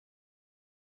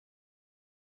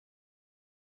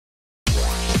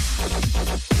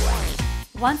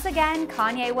Once again,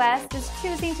 Kanye West is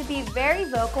choosing to be very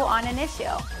vocal on an issue.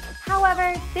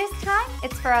 However, this time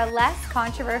it's for a less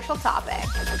controversial topic.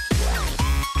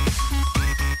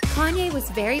 Kanye was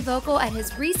very vocal at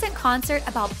his recent concert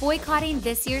about boycotting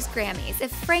this year's Grammys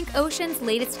if Frank Ocean's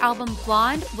latest album,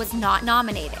 Blonde, was not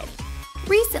nominated.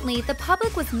 Recently, the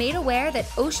public was made aware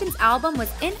that Ocean's album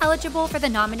was ineligible for the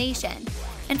nomination,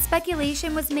 and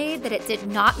speculation was made that it did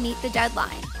not meet the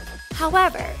deadline.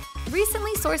 However,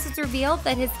 recently sources revealed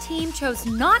that his team chose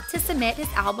not to submit his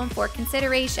album for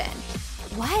consideration.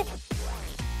 What?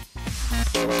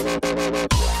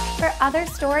 For other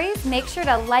stories, make sure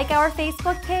to like our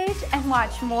Facebook page and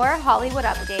watch more Hollywood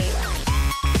Updates.